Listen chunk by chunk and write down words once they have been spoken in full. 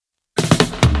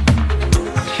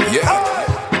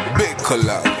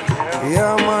collab.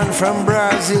 Yeah, man, from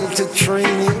Brazil to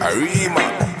Trini, Arima.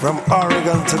 from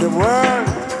Oregon to the world.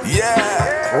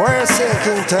 Yeah. Where's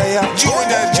King Thayo?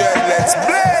 Junior Jet, let's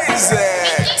blaze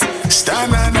it.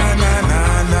 Stand na na na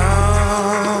na na.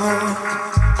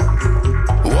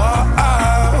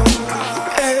 Wow.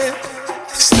 Hey.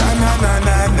 Stand na na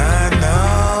na na na.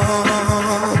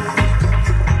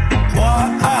 Wow.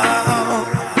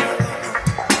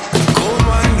 Come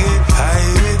and get high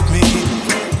with me.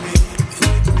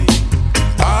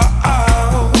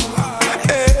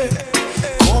 Hey.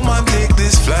 Come and take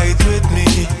this flight with me.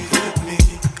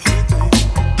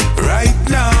 Right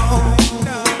now,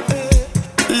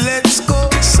 let's go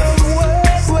somewhere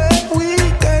where we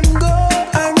can go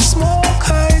and smoke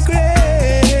high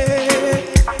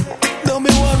grade. Don't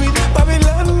be worried,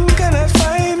 Babylon cannot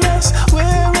find us.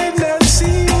 We're in that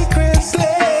secret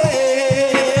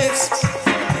place.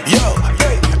 Yo,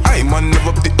 hey, I man never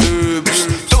up the herbs.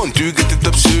 Don't you get it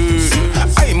absurd?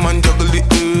 I man juggle the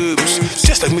herbs,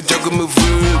 just like me juggle my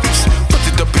verbs. Put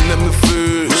it up in my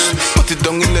verse, put it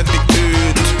down in the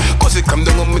earth. Cause it come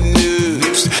down on my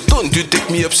nerves. Don't you take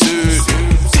me absurd.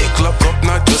 Take lock up,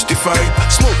 not justified.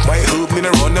 Smoke my herb, me no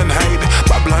run and hide.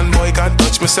 Babylon boy can't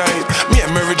touch my side. Me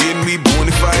and Mary Jane, we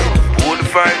bonafide.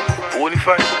 Bonafide,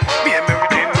 bonafide. Me and Mary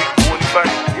Jane, we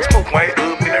bonafide. Smoke my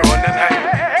herb, me no run and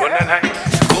hide. Run and hide.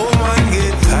 Come and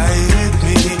get high with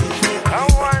me.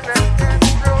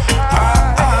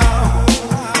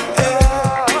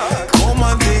 Come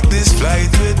and take this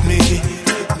flight with me.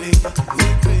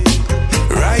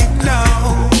 Right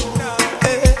now,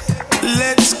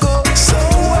 let's go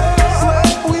somewhere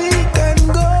where we can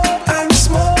go and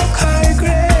smoke high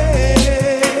grade.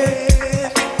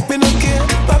 Me no care,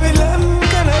 Babylon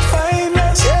cannot find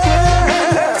us. We're in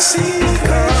that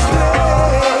secret place.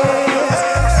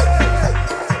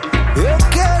 Eu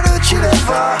quero te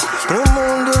levar pro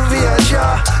mundo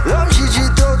viajar, longe de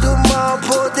todo mal,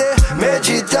 poder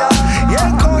meditar e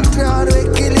encontrar o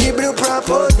equilíbrio pra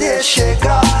poder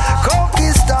chegar,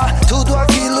 conquistar tudo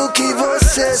aquilo que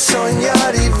você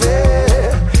sonhar e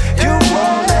ver. E o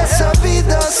bom dessa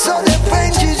vida só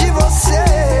depende de você.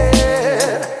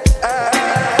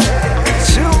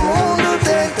 Se o mundo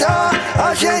tentar,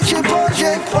 a gente pode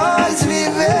em paz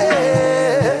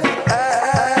viver.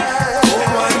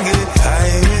 Come and get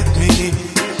high with me.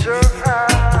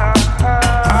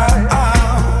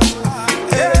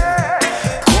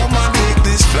 Come and take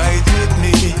this flight with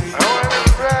me.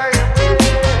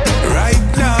 Right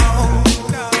now,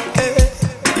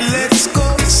 let's go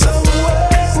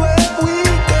somewhere where we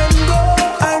can go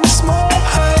and smoke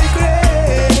high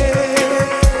grade.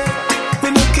 We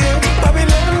no care,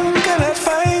 Babylon cannot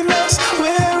find us.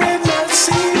 We're in that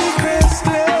secret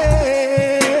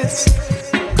place.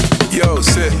 Yo,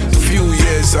 say, few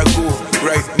years ago,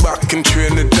 right back in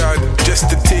Trinidad, just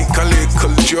to take a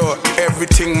little draw,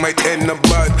 everything might end up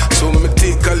bad. So me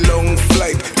take a long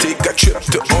flight, take a trip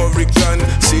to Oregon.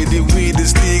 Say the weed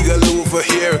is legal over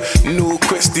here, no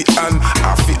question.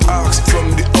 I fi ask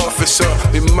from the officer,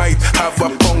 we might have a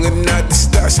pong in that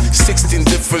stash, 16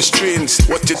 different strains.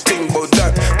 What you think about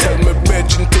that? Tell me,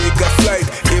 Bridge, and take a flight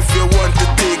if you want to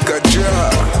take a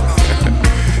draw.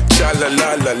 Cha la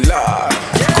la la la.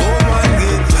 Come on.